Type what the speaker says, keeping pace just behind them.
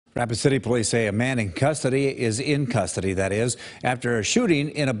Rapid City police say a man in custody that is, after a shooting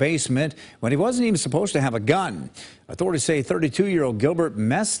in a basement when he wasn't even supposed to have a gun. Authorities say 32-year-old Gilbert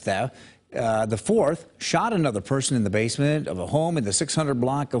Mesta, the fourth, shot another person in the basement of a home in the 600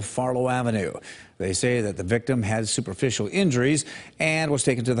 block of Farlow Avenue. They say that the victim had superficial injuries and was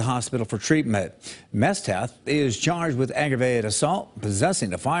taken to the hospital for treatment. Mesta is charged with aggravated assault,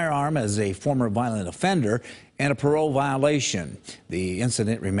 possessing a firearm as a former violent offender, and a parole violation. The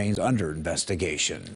incident remains under investigation.